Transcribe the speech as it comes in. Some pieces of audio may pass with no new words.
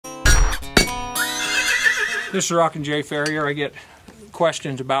This is Rockin' J Farrier. I get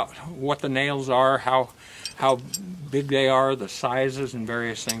questions about what the nails are, how big they are, the sizes, and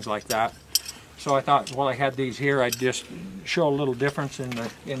various things like that. So I thought while I had these here, I'd just show a little difference in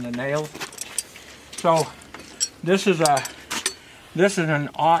the nails. So this is an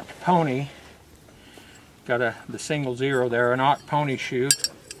aught pony. Got the single zero there, an aught pony shoe.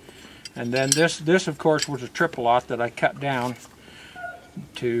 And then this of course was a triple aught that I cut down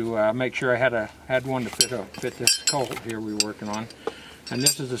to make sure I had one to fit this colt here we were working on. And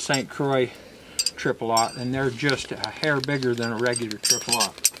this is a St. Croix triple aught, and they're just a hair bigger than a regular triple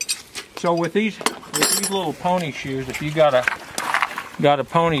aught. So with these little pony shoes, if you got a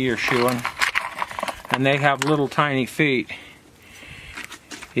pony you're shoeing and they have little tiny feet,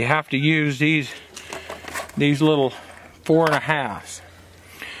 you have to use these little 4.5s.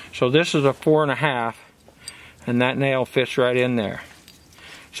 So this is a 4.5, and that nail fits right in there.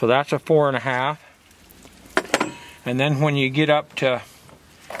 So that's a 4.5. And then when you get up to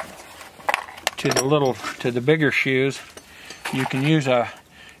the bigger shoes, you can use a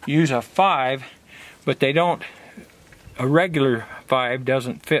 5, but they don't. A regular 5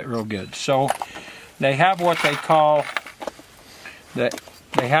 doesn't fit real good. So they have what they call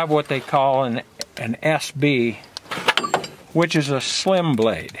an SB, which is a slim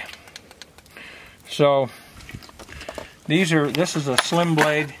blade. So this is a slim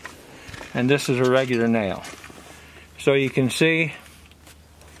blade, and this is a regular nail. So you can see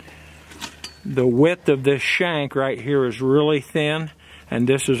the width of this shank right here is really thin, and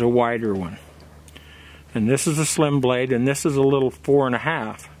this is a wider one. And this is a slim blade, and this is a little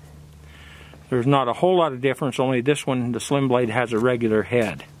 4.5. There's not a whole lot of difference, only this one, the slim blade, has a regular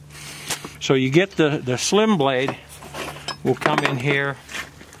head. So you get the slim blade will come in here.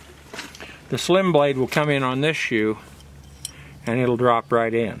 The slim blade will come in on this shoe, and it'll drop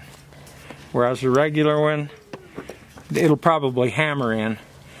right in. Whereas the regular one, it'll probably hammer in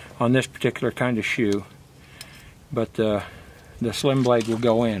on this particular kind of shoe, but the slim blade will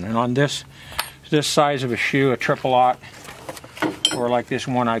go in. And on this size of a shoe, a triple aught, or like this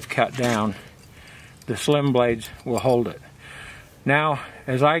one I've cut down, the slim blades will hold it. Now,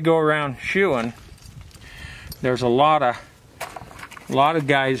 as I go around shoeing, there's a lot of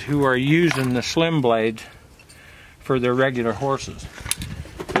guys who are using the slim blades for their regular horses.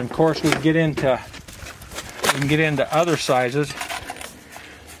 And of course, we can get into other sizes.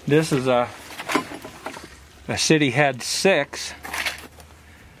 This is a city head 6.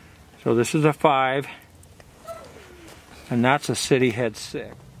 So this is a 5, and that's a city head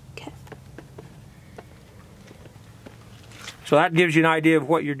 6. Okay. So that gives you an idea of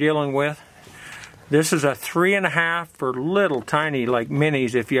what you're dealing with. This is a 3.5 for little tiny, like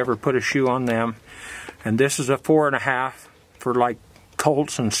minis, if you ever put a shoe on them. And this is a 4.5 for like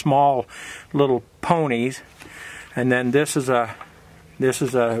colts and small little ponies. And then this is a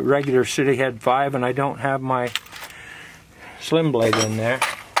regular city head 5, and I don't have my slim blade in there.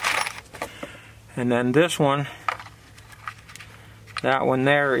 And then this one, that one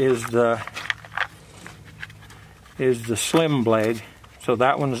there is the slim blade. So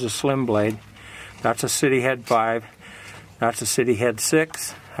that one is a slim blade. That's a city head 5. That's a city head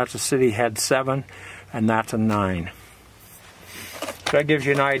 6. That's a city head 7, and that's a 9. So that gives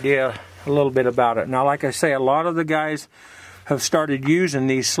you an idea a little bit about it. Now, like I say, a lot of the guys have started using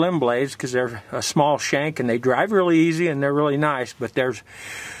these slim blades because they're a small shank and they drive really easy and they're really nice. But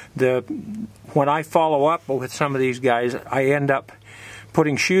when I follow up with some of these guys, I end up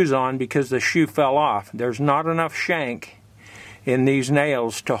putting shoes on because the shoe fell off. There's not enough shank in these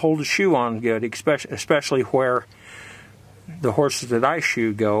nails to hold the shoe on good, especially where the horses that I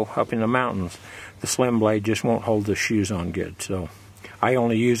shoe go up in the mountains. The slim blade just won't hold the shoes on good. So I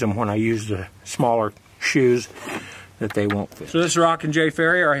only use them when I use the smaller shoes that they won't fit. So this is Rockin' J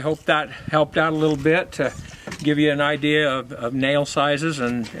Farrier. I hope that helped out a little bit to give you an idea of nail sizes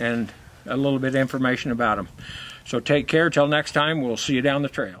and a little bit of information about them. So take care. Till next time, we'll see you down the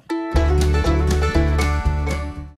trail.